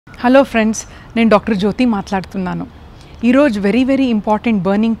Hello friends, నేను doctor జ్యోతి మాట్లాడుతున్నాను. ఈరోజు వెరీ ఇంపార్టెంట్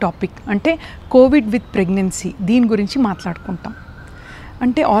బర్నింగ్ టాపిక్ అంటే కోవిడ్ విత్ ప్రెగ్నెన్సీ. దీని గురించి మాట్లాడుకుంటాం.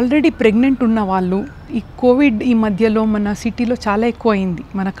 అంటే ఆల్రెడీ ప్రెగ్నెంట్ ఉన్న వాళ్ళు ఈ కోవిడ్ ఈ మధ్యలో మన సిటీలో చాలా ఎక్కువ అయింది,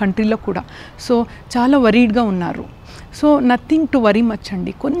 మన కంట్రీలో కూడా. సో చాలా వరీడ్గా ఉన్నారు. So nothing to worry much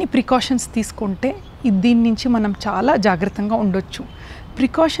అండి. కొన్ని ప్రికాషన్స్ తీసుకుంటే దీని నుంచి మనం చాలా జాగ్రత్తగా ఉండొచ్చు.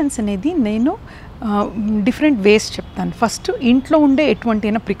 ప్రికాషన్స్ అనేది నేను డిఫరెంట్ వేస్ చెప్తాను. ఫస్ట్, ఇంట్లో ఉండే ఎటువంటి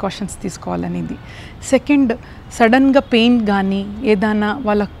అయినా ప్రికాషన్స్ తీసుకోవాలనేది. సెకండ్, సడన్గా పెయిన్ కానీ ఏదైనా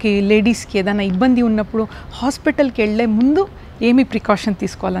వాళ్ళకి లేడీస్కి ఏదైనా ఇబ్బంది ఉన్నప్పుడు హాస్పిటల్కి వెళ్ళే ముందు ఏమి ప్రికాషన్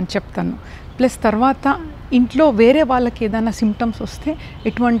తీసుకోవాలని చెప్తాను. ప్లస్ తర్వాత ఇంట్లో వేరే వాళ్ళకి ఏదైనా సిమ్టమ్స్ వస్తే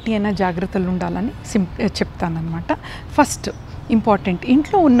ఎటువంటి అయినా జాగ్రత్తలు ఉండాలని చెప్తానన్నమాట. ఫస్ట్ ఇంపార్టెంట్,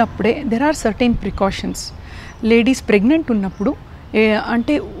 ఇంట్లో ఉన్నప్పుడే there are certain precautions. Ladies pregnant ఉన్నప్పుడు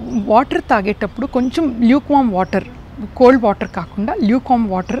అంటే వాటర్ తాగేటప్పుడు కొంచెం ల్యూక్వామ్ వాటర్, కోల్డ్ వాటర్ కాకుండా ల్యూక్వామ్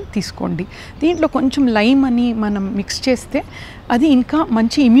వాటర్ తీసుకోండి. దీంట్లో కొంచెం లైమ్ అని మనం మిక్స్ చేస్తే అది ఇంకా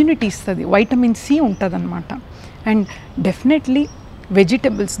మంచి ఇమ్యూనిటీ ఇస్తుంది. వైటమిన్ సి ఉంటుంది అన్నమాట. And definitely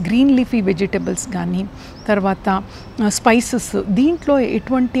vegetables, green leafy vegetables కానీ తర్వాత స్పైసెస్, దీంట్లో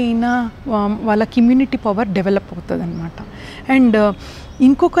ఎటువంటి అయినా వాళ్ళకి ఇమ్యూనిటీ పవర్ డెవలప్ అవుతుంది అన్నమాట. అండ్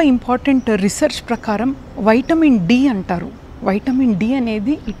ఇంకొక ఇంపార్టెంట్ రిసెర్చ్ ప్రకారం వైటమిన్ డి అంటారు. వైటమిన్ డి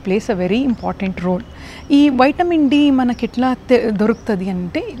అనేది it place a very important role. ఈ వైటమిన్ డి మనకి ఎట్లా దొరుకుతుంది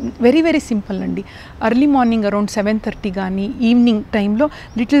అంటే వెరీ సింపుల్ అండి. అర్లీ మార్నింగ్ అరౌండ్ 7:30 కానీ ఈవినింగ్ టైంలో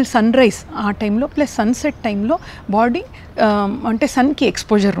లిటిల్ సన్ రైజ్ ఆ టైంలో ప్లస్ సన్సెట్ టైంలో బాడీ అంటే సన్కి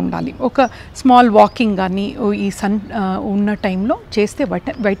ఎక్స్పోజర్ ఉండాలి. ఒక స్మాల్ వాకింగ్ కానీ ఈ సన్ ఉన్న టైంలో చేస్తే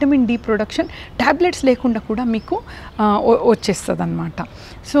వైటమిన్ డి ప్రొడక్షన్ ట్యాబ్లెట్స్ లేకుండా కూడా మీకు వచ్చేస్తుంది అన్నమాట.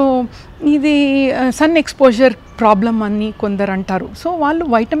 సో ఇది సన్ ఎక్స్పోజర్ ప్రాబ్లం అని కొందరు అంటారు. సో వాళ్ళు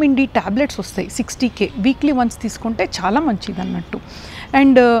వైటమిన్ డి ట్యాబ్లెట్స్ వస్తాయి 60K వీక్లీ వన్స్ తీసుకుంటే చాలా మంచిది అన్నట్టు.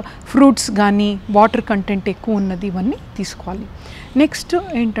 అండ్ ఫ్రూట్స్ కానీ వాటర్ కంటెంట్ ఎక్కువ ఉన్నది ఇవన్నీ తీసుకోవాలి. నెక్స్ట్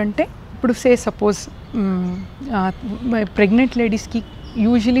ఏంటంటే, ఇప్పుడు సపోజ్ ప్రెగ్నెంట్ లేడీస్కి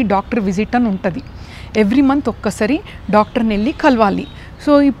యూజువలీ డాక్టర్ విజిట్ అని ఉంటుంది. ఎవ్రీ మంత్ ఒక్కసారి డాక్టర్ని వెళ్ళి కలవాలి.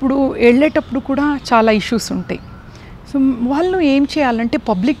 సో ఇప్పుడు వెళ్ళేటప్పుడు కూడా చాలా ఇష్యూస్ ఉంటాయి. సో వాళ్ళు ఏం చేయాలంటే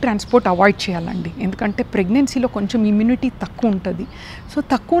పబ్లిక్ ట్రాన్స్పోర్ట్ అవాయిడ్ చేయాలండి. ఎందుకంటే ప్రెగ్నెన్సీలో కొంచెం ఇమ్యూనిటీ తక్కువ ఉంటుంది. సో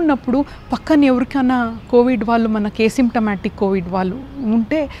తక్కువ ఉన్నప్పుడు పక్కన ఎవరికైనా కోవిడ్ వాళ్ళు, మనకి ఏసిమ్టమాటిక్ కోవిడ్ వాళ్ళు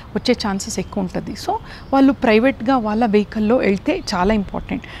ఉంటే వచ్చే ఛాన్సెస్ ఎక్కువ ఉంటుంది. సో వాళ్ళు ప్రైవేట్గా వాళ్ళ వెహికల్లో వెళ్తే చాలా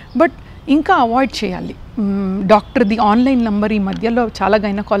ఇంపార్టెంట్. బట్ ఇంకా అవాయిడ్ చేయాలి. డాక్టర్ది ఆన్లైన్ నంబర్ ఈ మధ్యలో చాలా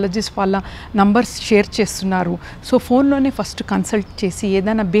గైనకాలజిస్ట్ వాళ్ళ నంబర్స్ షేర్ చేస్తున్నారు. సో ఫోన్లోనే ఫస్ట్ కన్సల్ట్ చేసి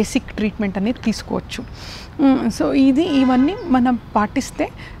ఏదైనా బేసిక్ ట్రీట్మెంట్ అనేది తీసుకోవచ్చు. సో ఇవన్నీ మనం పాటిస్తే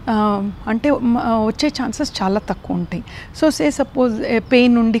అంటే వచ్చే ఛాన్సెస్ చాలా తక్కువ ఉంటాయి. సో సపోజ్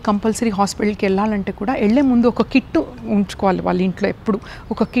పెయిన్ నుండి కంపల్సరీ హాస్పిటల్కి వెళ్ళాలంటే కూడా వెళ్ళే ముందు ఒక కిట్ ఉంచుకోవాలి వాళ్ళ ఇంట్లో. ఎప్పుడు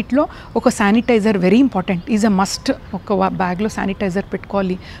ఒక కిట్లో ఒక sanitiser very important, is a must. ఒక బ్యాగ్లో శానిటైజర్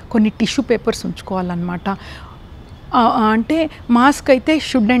పెట్టుకోవాలి. కొన్ని టిష్యూ పేపర్స్ ఉంచుకోవాలన్నమాట. అంటే మాస్క్ అయితే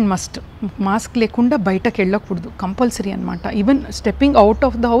షుడ్ అండ్ మస్ట్. మాస్క్ లేకుండా బయటకు వెళ్ళకూడదు, కంపల్సరీ అనమాట. Even stepping out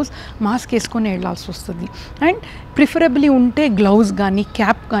of the house mask వేసుకొని వెళ్ళాల్సి వస్తుంది. అండ్ ప్రిఫరబుల్లీ ఉంటే గ్లౌజ్ కానీ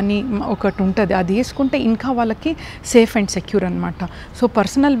క్యాప్ కానీ ఒకటి ఉంటుంది, అది వేసుకుంటే ఇంకా వాళ్ళకి సేఫ్ అండ్ సెక్యూర్ అనమాట. సో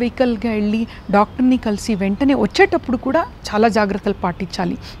పర్సనల్ వెహికల్గా వెళ్ళి డాక్టర్ని కలిసి వెంటనే వచ్చేటప్పుడు కూడా చాలా జాగ్రత్తలు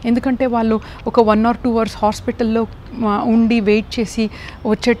పాటించాలి. ఎందుకంటే వాళ్ళు ఒక 1 or 2 hours హాస్పిటల్లో ఉండి వెయిట్ చేసి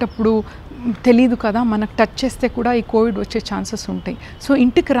వచ్చేటప్పుడు తెలీదు కదా, మనకు టచ్ చేస్తే కూడా ఈ కోవిడ్ వచ్చే ఛాన్సెస్ ఉంటాయి. సో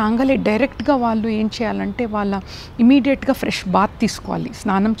ఇంటికి రాగానే డైరెక్ట్గా వాళ్ళు ఏం చేయాలంటే వాళ్ళ ఇమీడియట్గా ఫ్రెష్ బాత్ తీసుకోవాలి.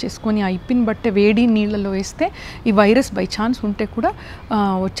 స్నానం చేసుకొని ఆ ఇప్పిన బట్టే వేడి నీళ్ళలో వేస్తే ఈ వైరస్ బై ఛాన్స్ ఉంటే కూడా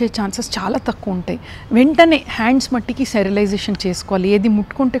వచ్చే ఛాన్సెస్ చాలా తక్కువ ఉంటాయి. వెంటనే హ్యాండ్స్ మట్టికి స్టెరిలైజేషన్ చేసుకోవాలి. ఏది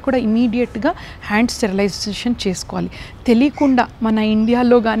ముట్టుకుంటే కూడా ఇమీడియట్గా హ్యాండ్స్ స్టెరిలైజేషన్ చేసుకోవాలి. తెలియకుండా మన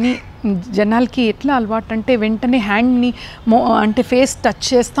ఇండియాలో కానీ జనాలకి ఎట్లా అలవాటు అంటే వెంటనే హ్యాండ్ని అంటే ఫేస్ టచ్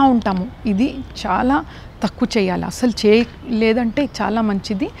చేస్తూ ఉంటాము. ఇది చాలా తక్కువ చేయాలి, అసలు చేయలేదంటే చాలా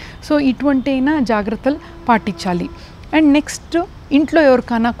మంచిది. సో ఇటువంటి అయినా జాగ్రత్తలు పాటించాలి. అండ్ నెక్స్ట్, ఇంట్లో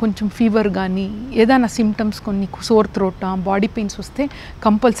ఎవరికైనా కొంచెం ఫీవర్ కానీ ఏదైనా సిమ్టమ్స్, కొన్ని సోర్ థ్రోట్, బాడీ పెయిన్స్ వస్తే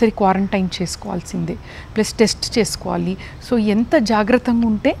కంపల్సరీ క్వారంటైన్ చేసుకోవాల్సిందే. ప్లస్ టెస్ట్ చేసుకోవాలి. సో ఎంత జాగ్రత్తగా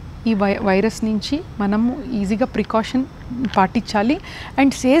ఉంటే ఈ వైరస్ నుంచి మనము ఈజీగా ప్రికాషన్ పాటించాలి.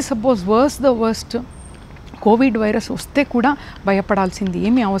 And suppose worst Covid virus వస్తే కూడా భయపడాల్సింది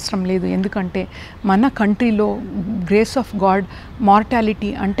ఏమీ అవసరం లేదు. ఎందుకంటే మన కంట్రీలో గ్రేస్ ఆఫ్ గాడ్ మార్టాలిటీ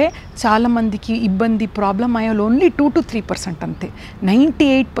అంటే చాలామందికి ఇబ్బంది ప్రాబ్లం అయ్యేలో ఓన్లీ 2 to 3% అంతే.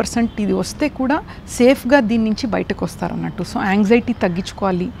 98% ఇది వస్తే కూడా సేఫ్గా దీని నుంచి బయటకు వస్తారన్నట్టు. సో యాంగ్జైటీ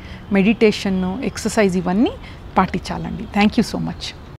తగ్గించుకోవాలి, మెడిటేషన్, ఎక్సర్సైజ్ ఇవన్నీ పాటించాలండి. Thank you so much.